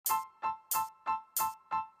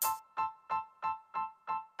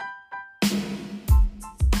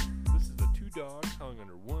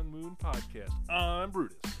podcast. I'm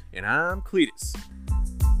Brutus. And I'm Cletus.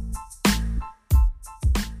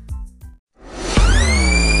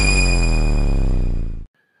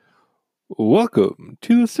 Welcome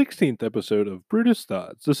to the 16th episode of Brutus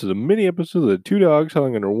Thoughts. This is a mini episode of the Two Dogs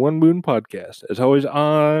Howling Under One Moon podcast. As always,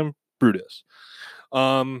 I'm Brutus.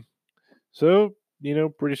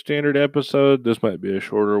 Pretty standard episode. This might be a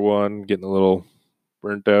shorter one, getting a little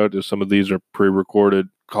burnt out as some of these are pre-recorded,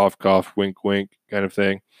 cough, cough, wink, wink kind of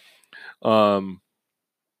thing.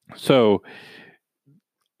 So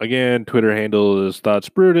again, Twitter handle is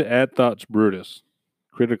ThoughtsBrutus, at ThoughtsBrutus.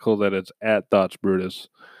 Critical that it's at ThoughtsBrutus.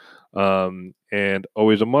 And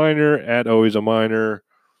Always a Minor, at Always a Minor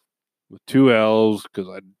with two L's, because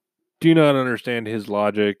I do not understand his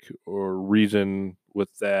logic or reason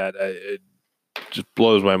with that. It just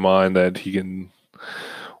blows my mind that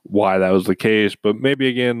why that was the case. But maybe,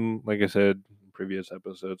 again, like I said in previous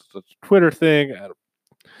episodes, it's a Twitter thing.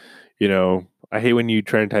 I hate when you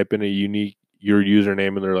try and type in your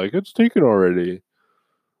username and they're like, it's taken already.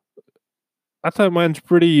 I thought mine's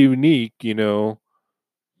pretty unique,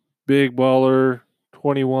 Big Baller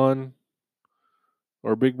 21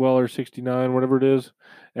 or Big Baller 69, whatever it is.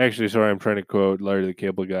 Actually, sorry, I'm trying to quote Larry the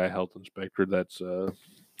Cable Guy, Health Inspector. That's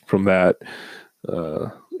from that.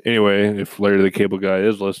 Anyway, if Larry the Cable Guy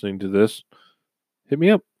is listening to this, hit me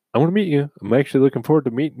up. I want to meet you. I'm actually looking forward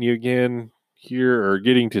to meeting you again here, or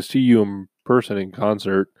getting to see you in person in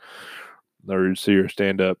concert, or see your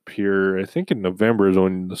stand-up here. I think in November is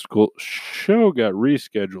when the school show got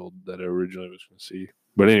rescheduled that I originally was going to see.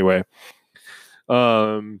 But anyway,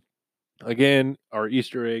 again, our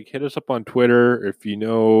Easter egg, hit us up on Twitter. If you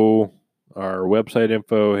know our website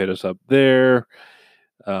info, hit us up there.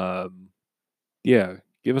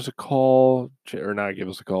 Give us a call, or not give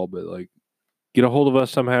us a call, but get a hold of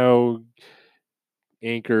us somehow.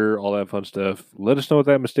 Anchor, all that fun stuff. Let us know what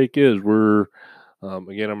that mistake is. Again, I'm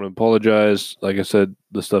going to apologize. Like I said,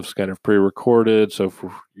 the stuff's kind of pre-recorded, so if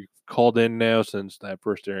you called in now since that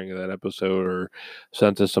first airing of that episode, or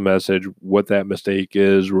sent us a message what that mistake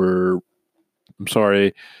is, I'm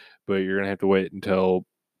sorry, but you're going to have to wait until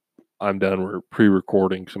I'm done. We're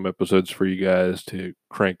pre-recording some episodes for you guys to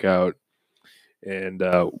crank out and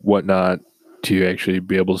whatnot, to actually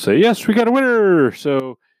be able to say, yes, we got a winner.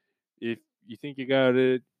 So if you think you got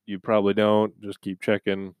it, you probably don't. Just keep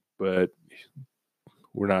checking, but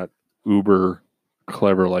we're not uber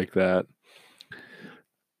clever like that.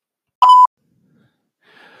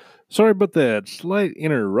 Sorry about that slight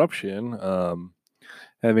interruption.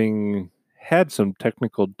 Having had some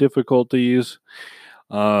technical difficulties.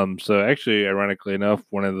 So actually, ironically enough,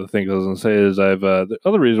 one of the things I was going to say is the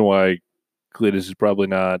other reason why Cletus has probably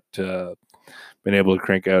not been able to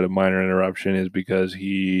crank out a minor interruption is because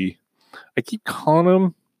I keep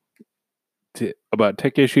calling him about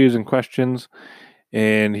tech issues and questions,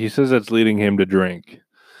 and he says that's leading him to drink.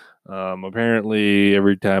 Apparently,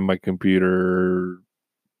 every time my computer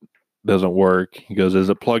doesn't work, he goes, is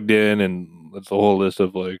it plugged in? And that's a whole list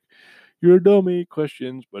of you're a dummy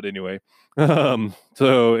questions. But anyway, and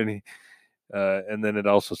then it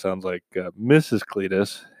also sounds like Mrs.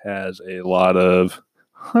 Cletus has a lot of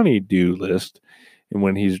honey-do list, and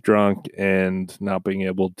when he's drunk and not being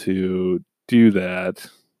able to do that,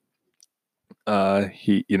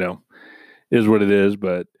 he is what it is.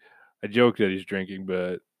 But I joke that he's drinking,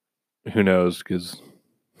 but who knows? Because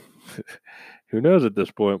who knows at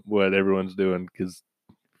this point what everyone's doing? Because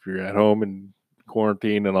if you're at home and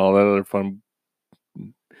quarantine and all that other fun,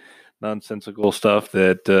 nonsensical stuff,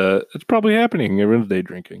 that it's probably happening. Everyone's day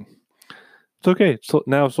drinking. It's okay. It's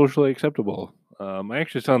now socially acceptable. I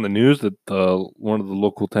actually saw on the news that one of the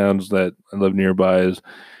local towns that I live nearby is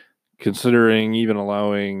considering even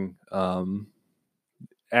allowing,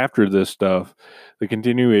 after this stuff, the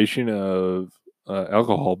continuation of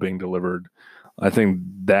alcohol being delivered. I think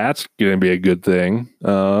that's going to be a good thing,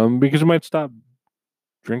 because it might stop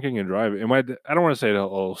drinking and driving. I don't want to say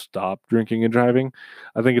it'll stop drinking and driving.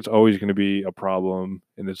 I think it's always going to be a problem,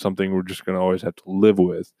 and it's something we're just going to always have to live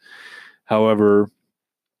with. However,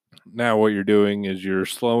 now what you're doing is you're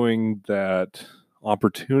slowing that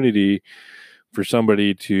opportunity for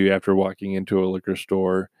somebody to, after walking into a liquor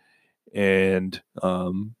store and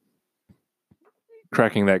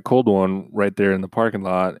cracking that cold one right there in the parking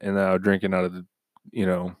lot, and now drinking out of the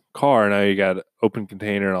car. Now you got open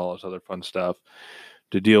container and all this other fun stuff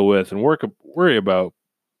to deal with and worry about.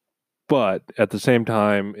 But at the same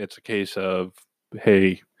time, it's a case of,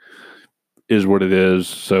 hey, is what it is.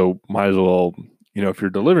 So might as well, if you're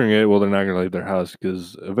delivering it, well, they're not going to leave their house,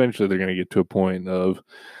 because eventually they're going to get to a point of,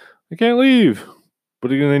 I can't leave. But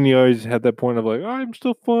then you always have that point of I'm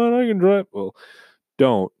still fun, I can drive. Well,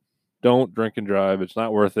 don't. don't drink and drive. It's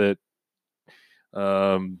not worth it.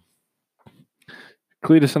 Cletus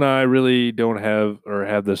and I really don't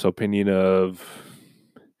have this opinion of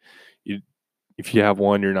if you have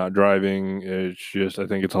one, you're not driving. It's just, I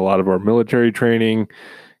think it's a lot of our military training,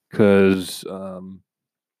 because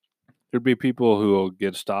there'd be people who will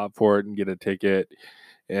get stopped for it and get a ticket,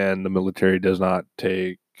 and the military does not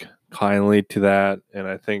take kindly to that. And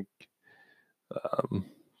I think,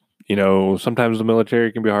 sometimes the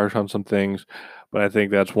military can be harsh on some things, but I think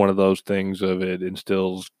that's one of those things of it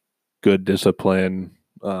instills good discipline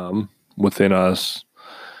within us,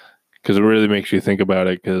 because it really makes you think about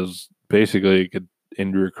it, because basically it could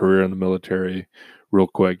end your career in the military real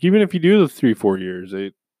quick. Even if you do the 3-4 years,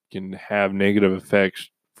 it can have negative effects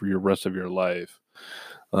for your rest of your life.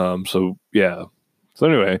 So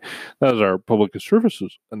anyway, that was our public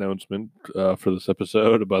services announcement for this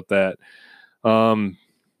episode about that.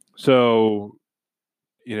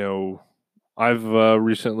 I've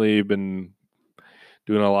recently been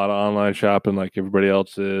doing a lot of online shopping like everybody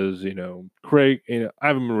else is. Craig, I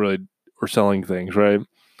haven't been really, or selling things, right?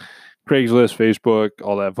 Craigslist, Facebook,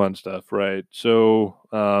 all that fun stuff, right? So,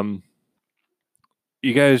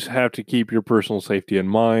 you guys have to keep your personal safety in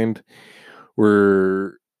mind.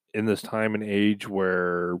 We're in this time and age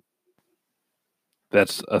where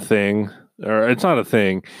that's a thing, or it's not a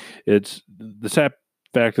thing. It's the sad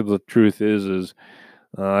fact of the truth is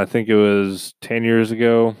I think it was 10 years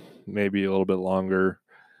ago, maybe a little bit longer,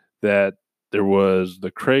 that there was the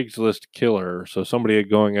Craigslist killer. So somebody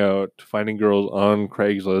going out finding girls on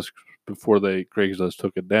Craigslist before Craigslist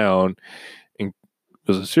took it down, and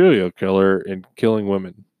was a serial killer and killing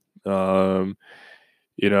women. The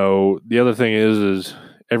other thing is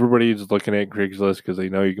everybody's looking at Craigslist because they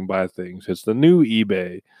know you can buy things. It's the new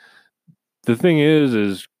eBay. The thing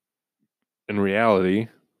is in reality,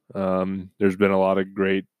 there's been a lot of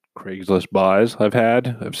great Craigslist buys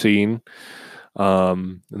I've seen,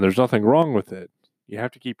 and there's nothing wrong with it. You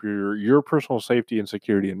have to keep your personal safety and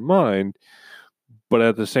security in mind, but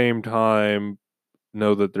at the same time,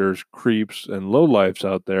 know that there's creeps and lowlifes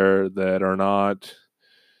out there that are not,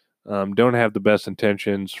 don't have the best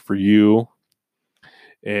intentions for you,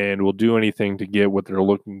 and will do anything to get what they're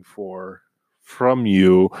looking for from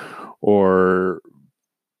you, or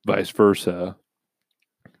vice versa.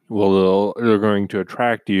 Well, they're going to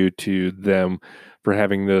attract you to them for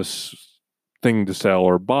having this thing to sell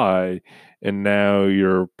or buy, and now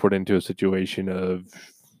you're put into a situation of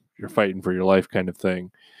you're fighting for your life kind of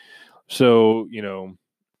thing. So the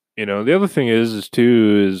other thing is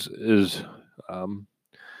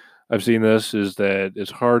I've seen this, is that as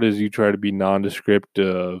hard as you try to be nondescript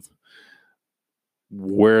of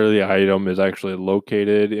where the item is actually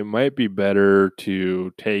located, it might be better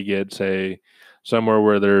to take it, say, somewhere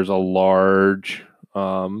where there's a larger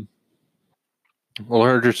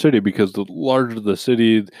city, because the larger the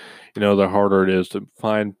city, the harder it is to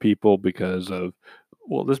find people, because of,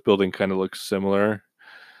 well, this building kind of looks similar.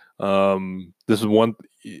 This is one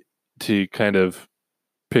to kind of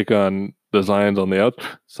pick on designs on the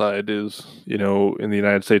outside is, in the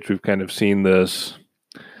United States, we've kind of seen this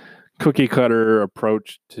cookie cutter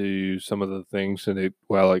approach to some of the things, and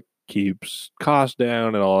while it keeps costs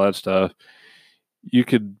down and all that stuff, you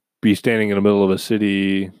could be standing in the middle of a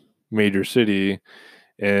major city,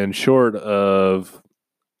 and short of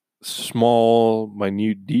small,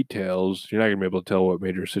 minute details, you're not going to be able to tell what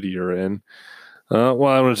major city you're in. Well,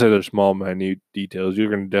 I wouldn't say there's small, minute details. You're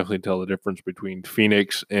going to definitely tell the difference between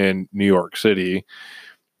Phoenix and New York City.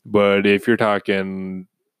 But if you're talking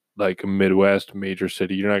like a Midwest major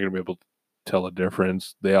city, you're not going to be able to tell the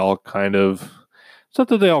difference. It's not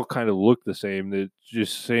that they all kind of look the same. They're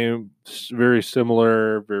just very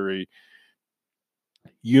similar, very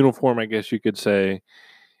uniform, I guess you could say.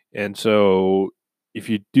 And so if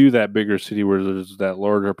you do that bigger city where there's that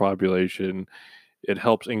larger population, it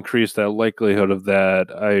helps increase that likelihood of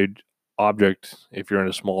that object, if you're in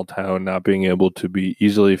a small town, not being able to be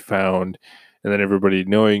easily found, and then everybody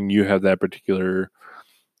knowing you have that particular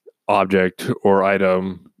object or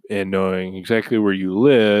item, and knowing exactly where you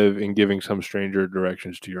live, and giving some stranger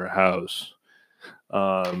directions to your house.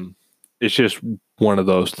 It's just one of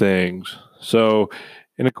those things. So,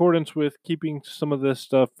 in accordance with keeping some of this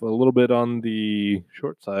stuff a little bit on the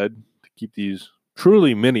short side, to keep these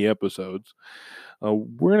truly mini episodes,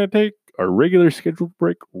 we're going to take our regular scheduled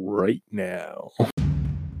break right now.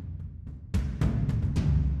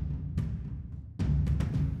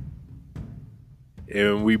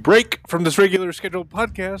 And we break from this regular scheduled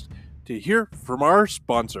podcast to hear from our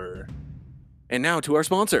sponsor. And now to our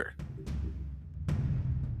sponsor.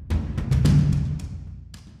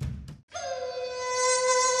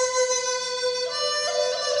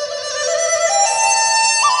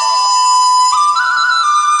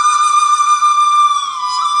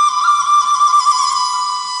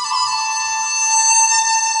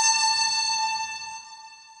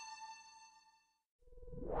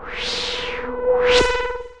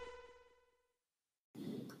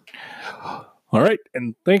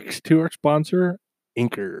 And thanks to our sponsor,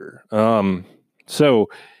 Anchor. So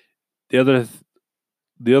the other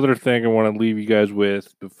thing I want to leave you guys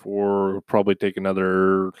with before we'll probably take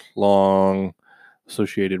another long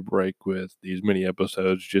associated break with these mini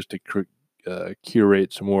episodes, just to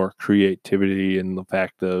curate some more creativity and the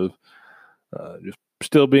fact of just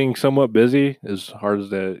still being somewhat busy, as hard as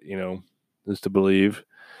that is to believe.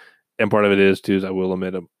 And part of it is too, is I will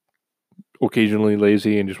admit I'm occasionally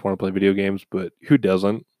lazy and just want to play video games, but who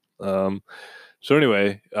doesn't? So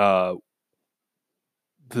anyway, I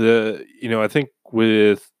think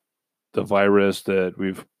with the virus that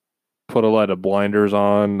we've put a lot of blinders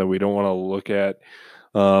on that we don't want to look at.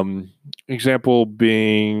 Example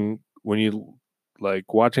being when you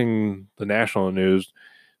like watching the national news,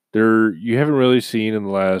 you haven't really seen in the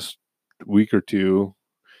last week or two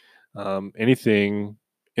anything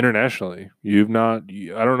internationally. You've not.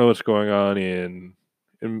 I don't know what's going on and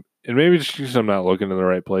maybe it's just I'm not looking in the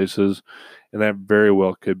right places, and that very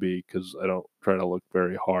well could be because I don't try to look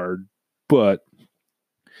very hard. But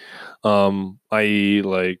i.e.,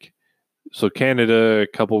 like, so Canada a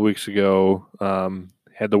couple weeks ago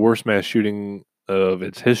had the worst mass shooting of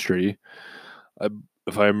its history. I,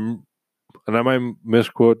 if I'm, and I might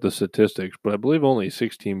misquote the statistics, but I believe only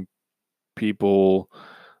 16 people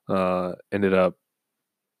ended up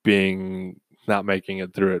being not making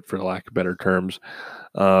it through it, for lack of better terms.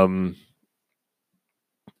 And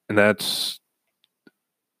that's,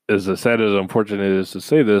 as sad as unfortunate it is to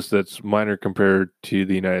say this, that's minor compared to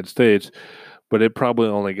the United States, but it probably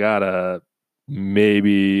only got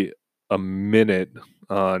maybe a minute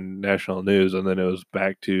on national news, and then it was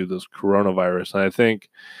back to this coronavirus. And I think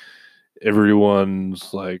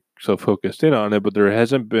everyone's like so focused in on it, but there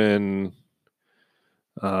hasn't been.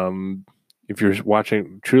 If you're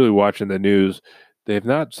truly watching the news, they have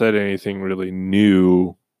not said anything really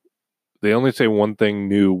new. They only say one thing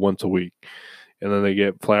new once a week, and then they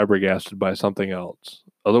get flabbergasted by something else.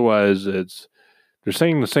 Otherwise, they're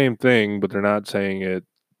saying the same thing, but they're not saying it.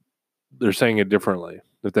 They're saying it differently,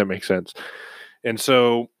 if that makes sense. And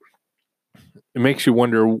so it makes you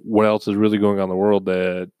wonder what else is really going on in the world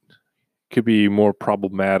that could be more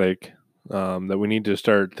problematic, that we need to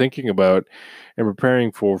start thinking about and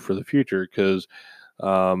preparing for the future. Because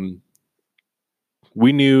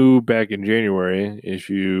we knew back in January, if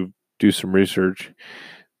you do some research,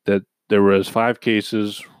 that there was 5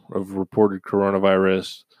 cases of reported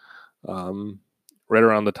coronavirus right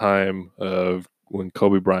around the time of when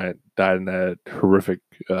Kobe Bryant died in that horrific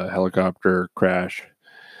helicopter crash.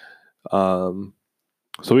 So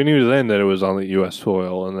we knew then that it was on the U.S.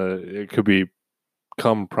 soil and that it could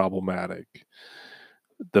become problematic.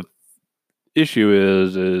 The issue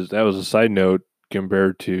is that was a side note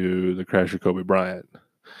compared to the crash of Kobe Bryant.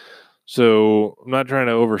 So I'm not trying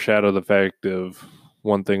to overshadow the fact of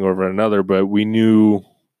one thing over another, but we knew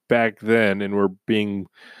back then, and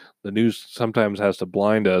the news sometimes has to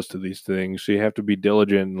blind us to these things. So you have to be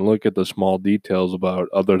diligent and look at the small details about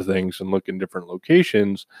other things and look in different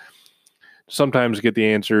locations. Sometimes get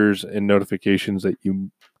the answers and notifications that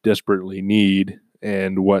you desperately need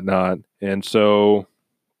and whatnot. And so,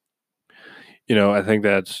 I think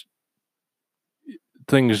that's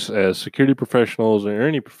things as security professionals or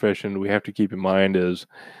any profession we have to keep in mind is,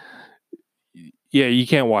 yeah, you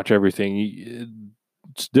can't watch everything.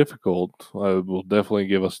 It's difficult. I will definitely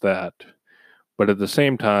give us that. But at the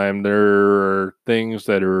same time, there are things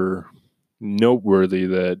that are noteworthy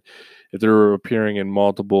that if they're appearing in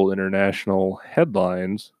multiple international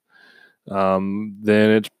headlines, then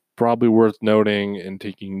it's probably worth noting and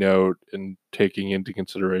taking note and taking into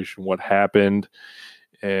consideration what happened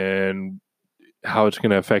and how it's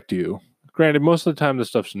going to affect you. Granted, most of the time, this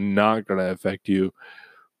stuff's not going to affect you.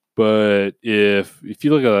 But if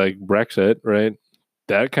you look at like Brexit, right,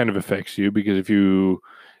 that kind of affects you, because if you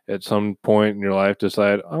at some point in your life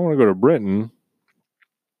decide I want to go to Britain,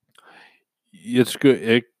 it's good.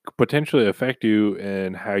 It could potentially affect you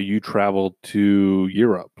and how you travel to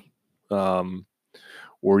Europe,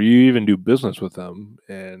 or you even do business with them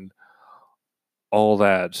and all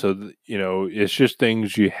that. So it's just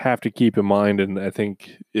things you have to keep in mind. And I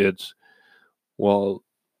think well,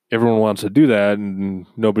 everyone wants to do that, and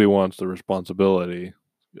nobody wants the responsibility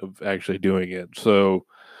of actually doing it. So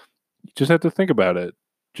you just have to think about it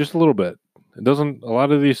just a little bit. A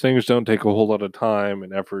lot of these things don't take a whole lot of time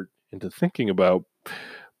and effort into thinking about,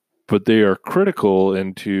 but they are critical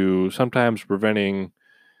into sometimes preventing,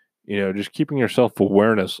 just keeping your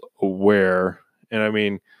self-awareness aware. And I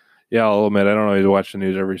mean, yeah, I'll admit I don't always watch the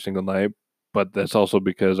news every single night, but that's also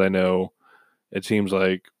because I know it seems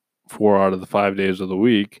like 4 out of the 5 days of the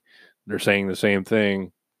week, they're saying the same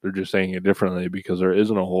thing They're just saying it differently because there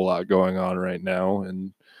isn't a whole lot going on right now,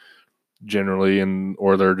 and generally,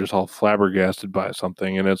 or they're just all flabbergasted by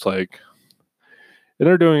something, and it's like, and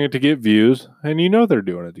they're doing it to get views, and they're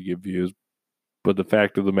doing it to get views. But the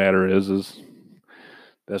fact of the matter is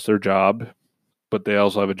that's their job, but they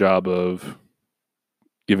also have a job of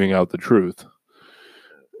giving out the truth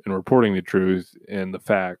and reporting the truth and the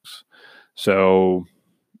facts. So,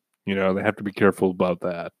 they have to be careful about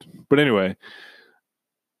that. But anyway,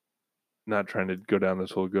 not trying to go down this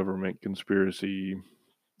whole government conspiracy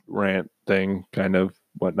rant thing, kind of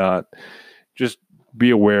whatnot. Just be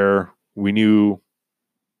aware.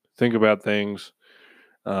 Think about things.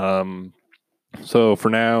 So for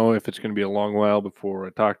now, if it's going to be a long while before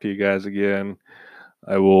I talk to you guys again,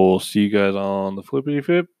 I will see you guys on the Flippity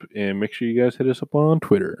Flip, and make sure you guys hit us up on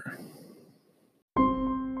Twitter.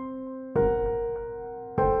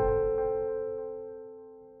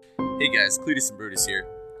 Hey guys, Cletus and Brutus here.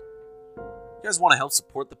 You guys want to help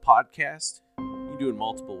support the podcast? You can do it in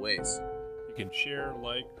multiple ways. You can share,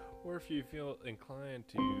 like, or if you feel inclined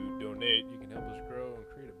to donate, you can help us grow and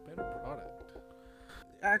create a better product.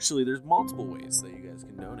 Actually, there's multiple ways that you guys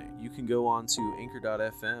can donate. You can go on to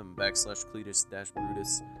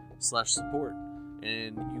anchor.fm/Cletus-Brutus/support,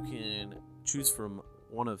 and you can choose from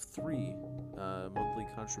one of 3 monthly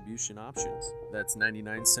contribution options. That's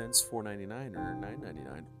 99 cents, $4.99, or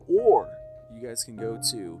 $9.99. Or you guys can go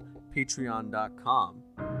to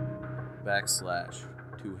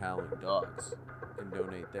patreon.com/2howlingdogs and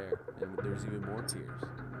donate there. And there's even more tiers.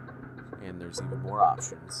 And there's even more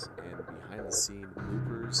options, and behind-the-scene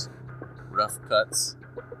bloopers, rough cuts,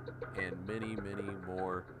 and many, many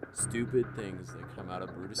more stupid things that come out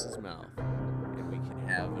of Brutus's mouth, and we can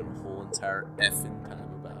have a whole entire effing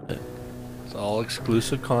time about it. It's all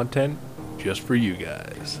exclusive content just for you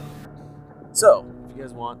guys. So, if you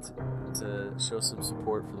guys want to show some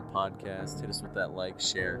support for the podcast, hit us with that like,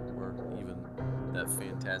 share, or even that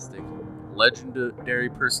fantastic,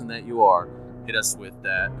 legendary person that you are, hit us with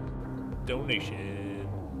that donation.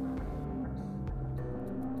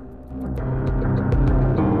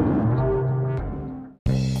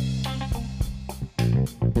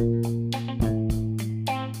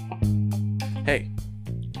 Hey.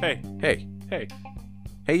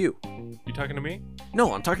 Hey, you. You talking to me?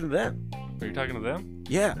 No, I'm talking to them. Are you talking to them?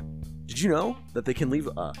 Yeah. Did you know that they can leave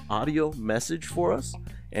an audio message for us,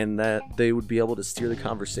 and that they would be able to steer the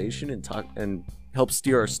conversation and talk and help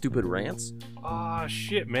steer our stupid rants? Ah,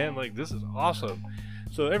 shit, man. Like, this is awesome.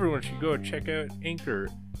 So everyone should go check out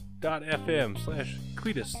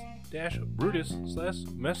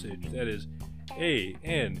anchor.fm/Cletus-Brutus/message. That is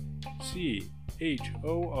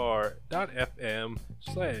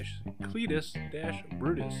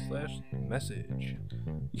ANCHOR.fm/Cletus-Brutus/message.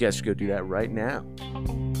 You guys should go do that right now.